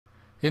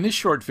In this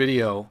short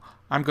video,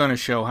 I'm going to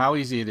show how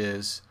easy it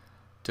is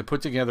to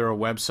put together a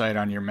website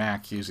on your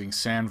Mac using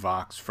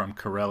Sandvox from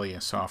Corellia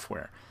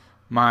software.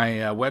 My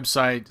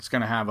website is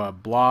going to have a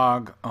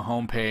blog, a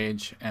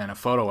homepage, and a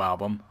photo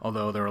album,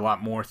 although there are a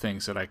lot more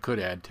things that I could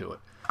add to it.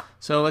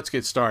 So let's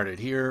get started.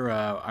 Here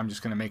I'm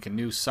just going to make a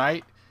new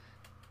site,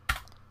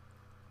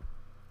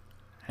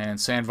 and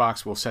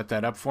Sandvox will set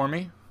that up for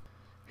me.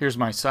 Here's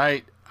my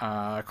site.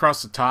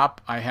 Across the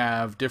top I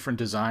have different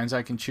designs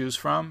I can choose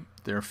from.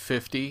 There are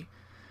 50.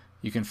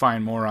 You can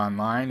find more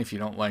online if you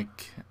don't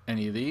like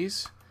any of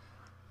these.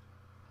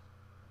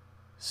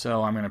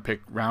 So I'm going to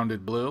pick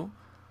rounded blue.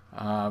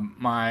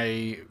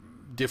 By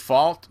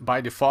default,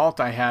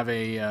 I have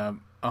a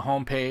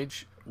home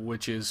page,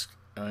 which is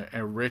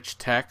a rich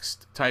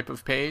text type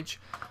of page.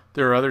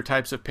 There are other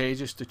types of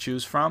pages to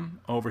choose from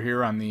over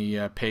here on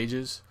the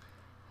Pages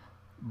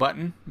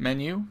button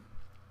menu,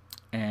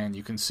 and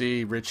you can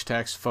see rich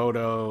text,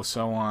 photo,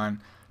 so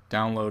on,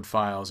 download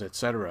files,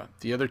 etc.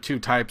 The other two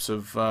types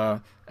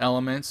of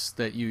elements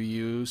that you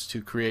use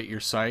to create your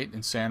site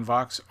in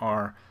Sandvox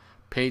are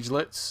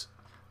pagelets,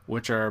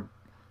 which are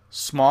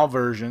small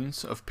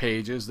versions of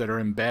pages that are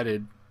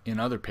embedded in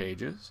other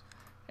pages,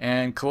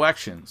 and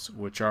collections,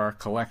 which are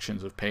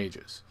collections of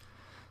pages.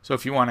 So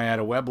if you want to add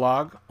a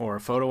weblog or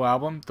a photo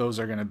album, those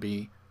are going to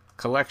be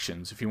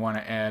collections. If you want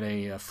to add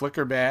a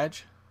Flickr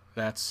badge,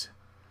 that's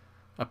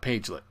a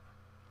pagelet.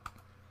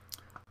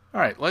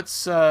 Alright,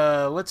 let's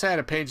add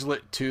a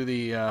pagelet to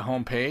the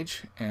home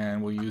page,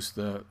 and we'll use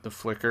the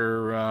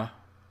Flickr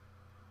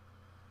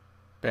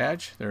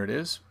badge. There it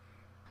is.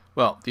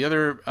 Well, the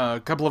other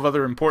couple of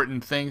other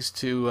important things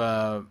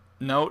to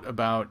note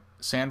about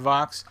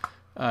Sandvox,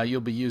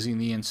 you'll be using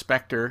the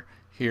inspector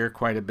here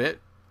quite a bit,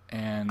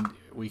 and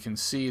we can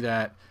see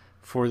that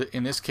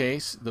in this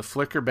case, the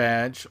Flickr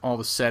badge, all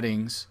the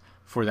settings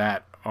for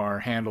that are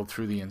handled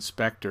through the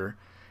inspector,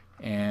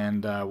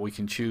 and we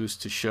can choose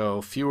to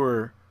show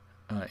fewer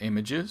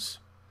images,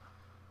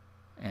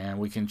 and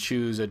we can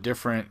choose a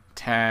different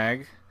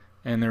tag,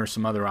 and there are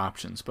some other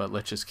options, but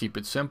let's just keep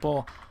it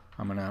simple.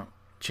 I'm gonna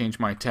change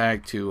my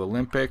tag to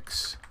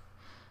Olympics,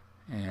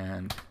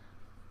 and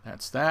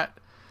that's that.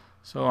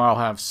 So I'll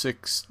have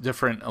 6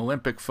 different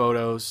Olympic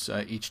photos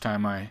each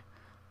time I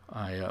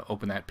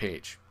open that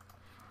page.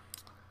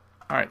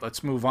 Alright,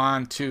 let's move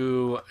on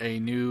to a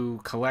new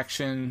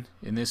collection.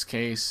 In this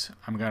case,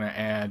 I'm going to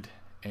add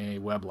a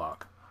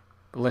weblog.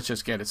 But let's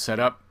just get it set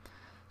up.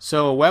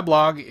 So a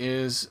weblog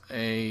is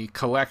a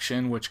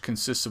collection which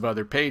consists of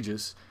other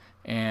pages,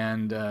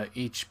 and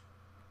each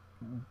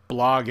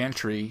blog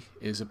entry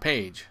is a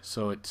page.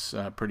 So it's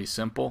pretty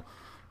simple.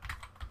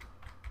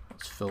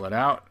 Let's fill it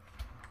out.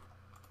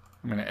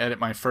 I'm going to edit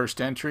my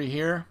first entry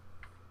here.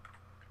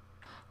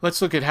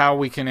 Let's look at how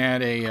we can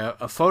add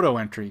a photo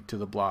entry to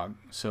the blog.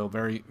 So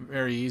very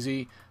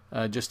easy.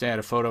 Just add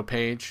a photo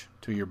page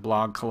to your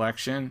blog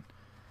collection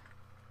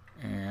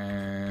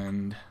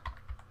and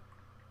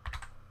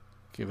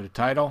give it a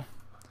title.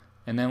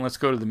 And then let's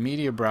go to the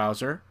media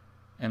browser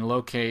and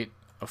locate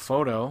a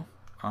photo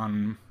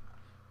on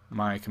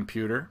my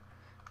computer.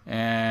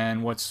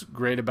 And what's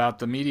great about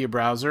the media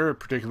browser,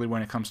 particularly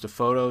when it comes to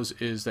photos,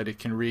 is that it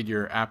can read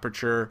your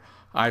Aperture,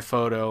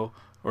 iPhoto,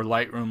 or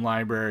Lightroom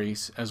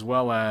libraries, as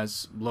well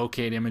as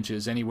locate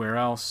images anywhere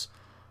else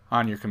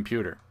on your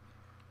computer.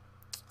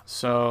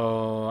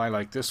 So I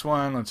like this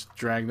one. Let's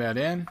drag that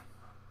in,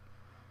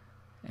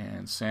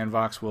 and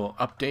Sandvox will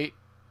update.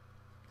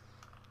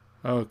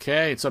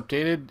 Okay, it's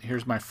updated.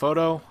 Here's my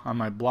photo on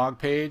my blog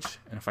page,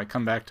 and if I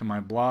come back to my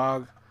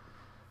blog,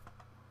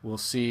 we'll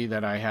see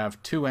that I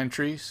have 2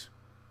 entries.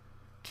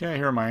 Okay,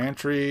 here are my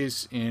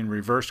entries in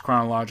reverse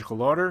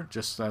chronological order,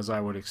 just as I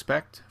would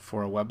expect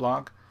for a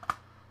weblog.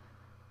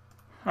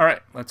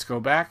 Alright, let's go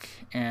back,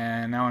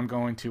 and now I'm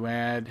going to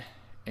add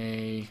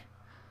a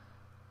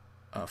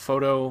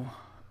photo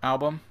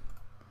album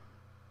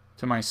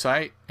to my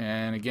site.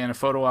 And again, a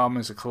photo album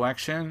is a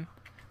collection.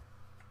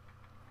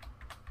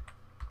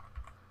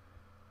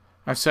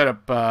 I've set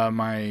up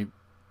my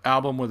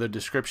album with a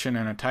description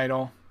and a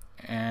title,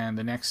 and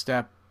the next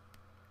step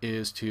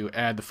is to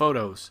add the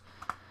photos.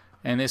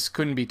 And this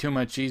couldn't be too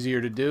much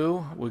easier to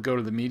do. We'll go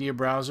to the media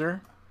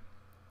browser,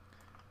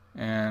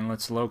 and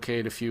let's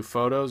locate a few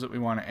photos that we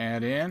want to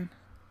add in,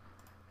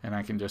 and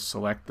I can just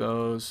select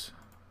those,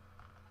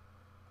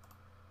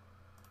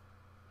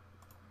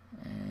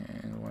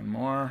 and one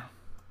more,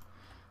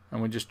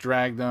 and we just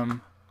drag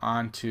them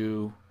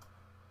onto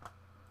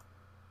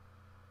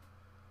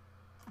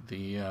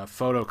the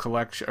photo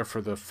collection, or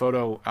for the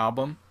photo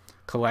album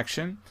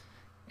collection,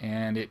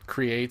 and it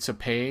creates a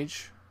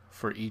page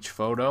for each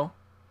photo.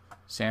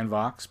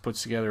 Sandvox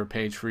puts together a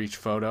page for each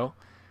photo,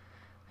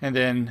 and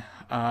then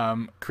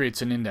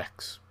creates an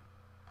index.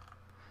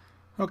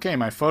 Okay,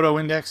 my photo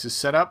index is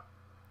set up,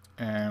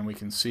 and we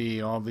can see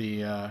all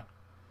the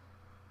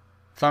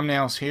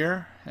thumbnails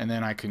here, and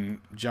then I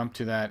can jump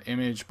to that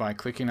image by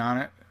clicking on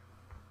it,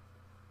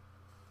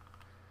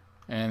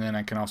 and then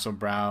I can also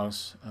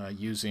browse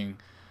using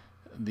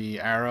the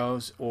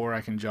arrows, or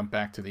I can jump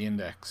back to the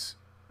index.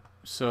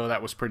 So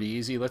that was pretty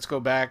easy. Let's go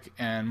back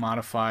and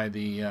modify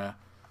the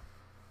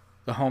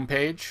home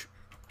page.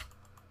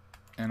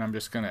 And I'm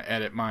just going to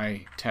edit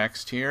my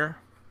text here.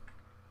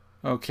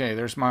 Okay,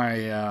 there's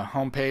my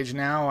home page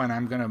now, and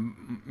I'm going to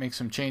make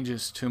some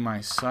changes to my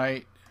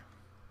site.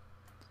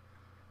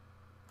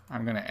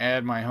 I'm going to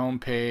add my home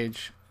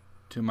page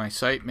to my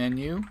site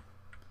menu.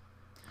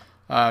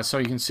 So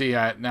you can see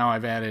now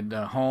I've added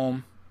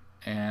home,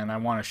 and I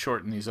want to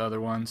shorten these other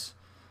ones.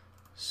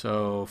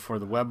 So for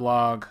the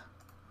weblog,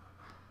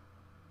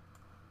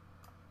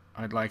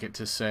 I'd like it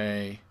to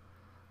say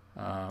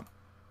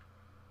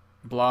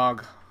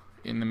blog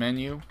in the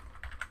menu,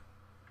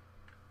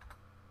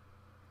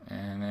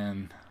 and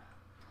then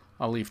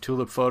I'll leave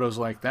tulip photos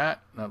like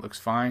that. That looks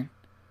fine.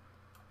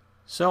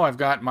 So I've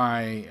got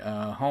my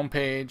home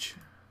page,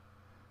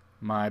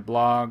 my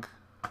blog,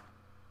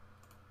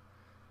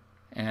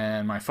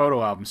 and my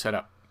photo album set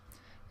up.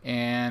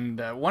 And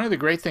one of the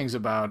great things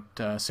about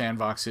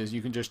Sandvox is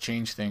you can just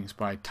change things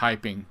by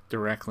typing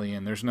directly,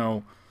 and there's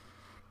no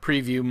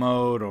preview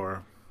mode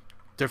or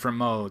different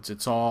modes.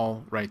 It's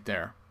all right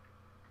there.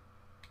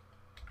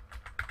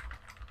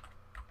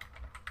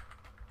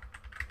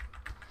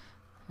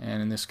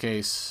 And in this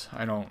case,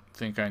 I don't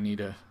think I need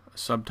a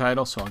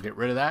subtitle, so I'll get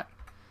rid of that.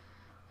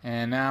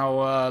 And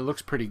now it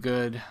looks pretty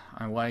good.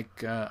 I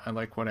like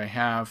what I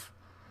have.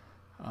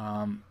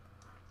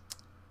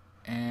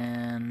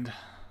 And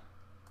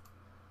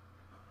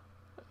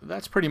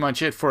that's pretty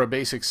much it for a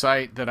basic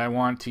site that I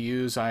want to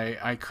use.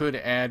 I could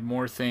add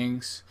more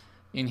things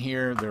in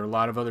here. There are a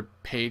lot of other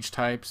page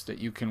types that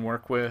you can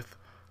work with,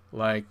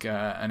 like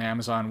an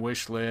Amazon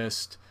wish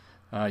list.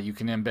 You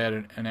can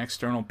embed an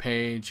external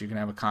page. You can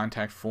have a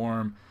contact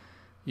form.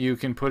 You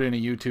can put in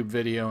a YouTube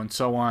video and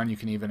so on. You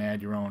can even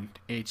add your own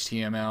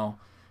HTML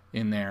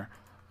in there.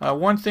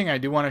 One thing I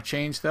do want to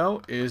change,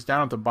 though, is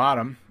down at the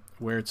bottom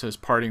where it says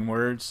parting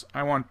words.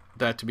 I want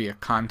that to be a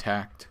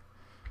contact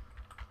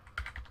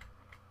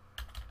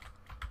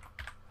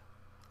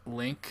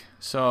link.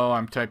 So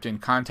I'm typed in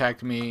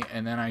contact me,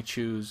 and then I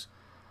choose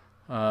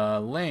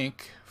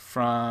link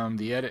from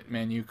the edit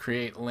menu,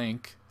 create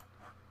link.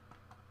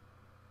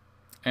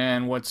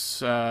 And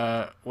what's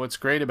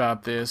great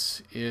about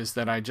this is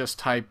that I just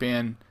type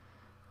in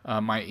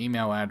my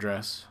email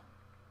address,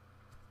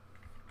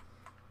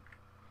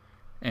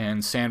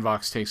 and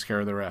Sandvox takes care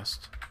of the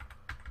rest.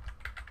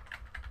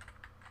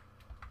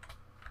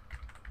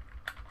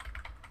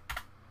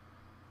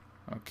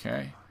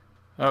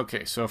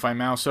 Okay, so if I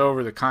mouse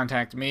over the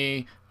contact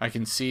me, I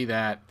can see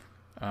that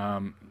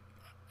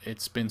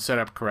it's been set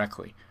up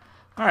correctly.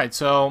 Alright,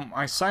 so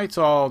my site's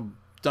all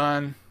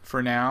done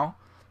for now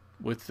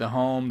with the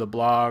home, the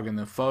blog, and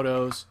the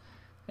photos.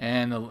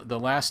 And the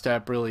last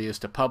step really is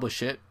to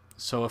publish it.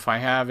 So if I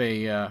have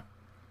a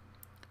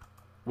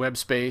web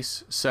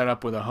space set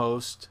up with a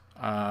host,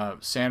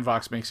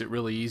 Sandvox makes it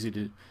really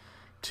easy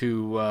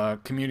to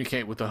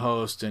communicate with the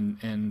host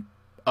and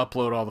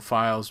upload all the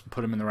files and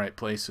put them in the right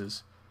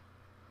places.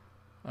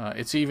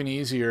 It's even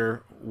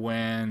easier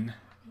when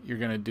you're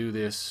going to do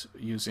this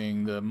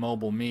using the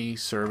Mobile Me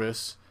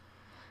service,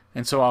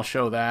 and so I'll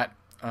show that.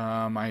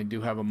 I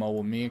do have a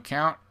Mobile Me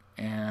account,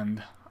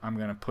 and I'm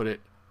going to put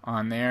it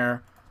on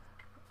there.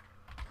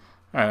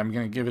 Alright, I'm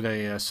going to give it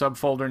a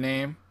subfolder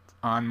name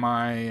on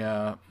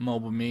my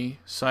Mobile Me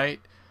site,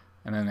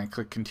 and then I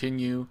click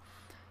continue,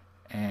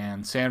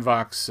 and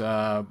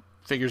Sandvox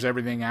figures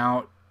everything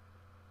out,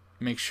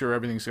 makes sure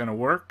everything's going to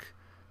work.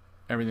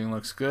 Everything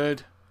looks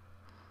good.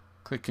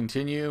 Click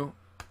continue.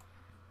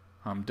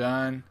 I'm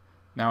done.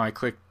 Now I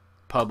click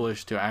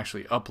publish to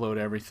actually upload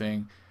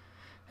everything.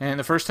 And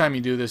the first time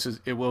you do this,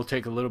 it will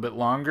take a little bit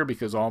longer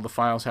because all the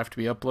files have to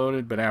be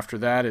uploaded, but after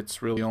that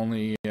it's really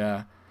only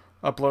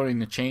uploading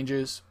the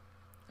changes,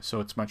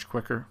 so it's much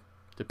quicker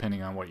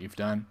depending on what you've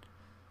done.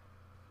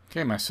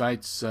 Okay, my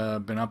site's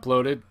been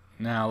uploaded.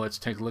 Now let's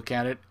take a look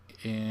at it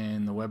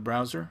in the web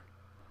browser.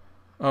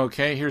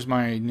 Okay, here's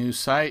my new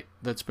site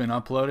that's been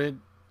uploaded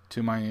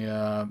to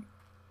my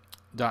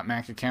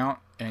 .Mac account,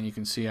 and you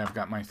can see I've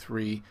got my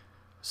three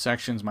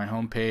sections: my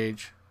home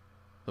page,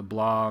 the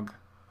blog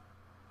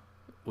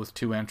with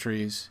 2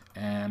 entries,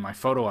 and my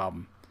photo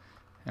album.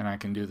 And I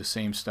can do the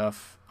same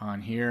stuff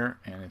on here,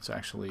 and it's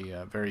actually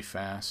very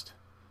fast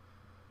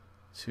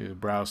to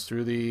browse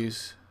through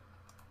these,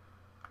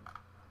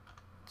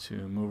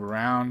 to move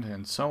around,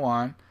 and so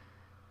on.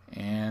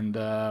 And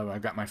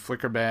I've got my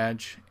Flickr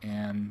badge,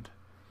 and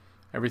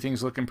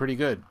everything's looking pretty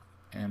good.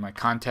 And my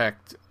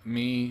contact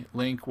me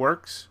link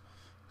works,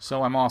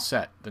 so I'm all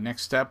set. The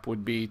next step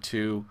would be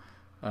to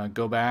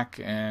go back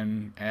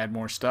and add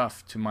more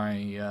stuff to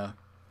my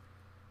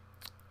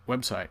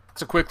website.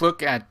 It's a quick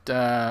look at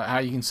how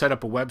you can set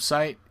up a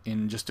website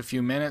in just a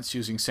few minutes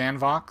using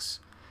Sandvox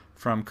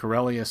from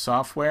Corellia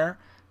Software.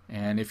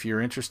 And if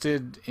you're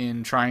interested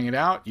in trying it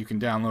out, you can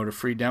download a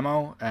free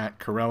demo at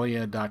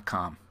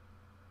Corellia.com.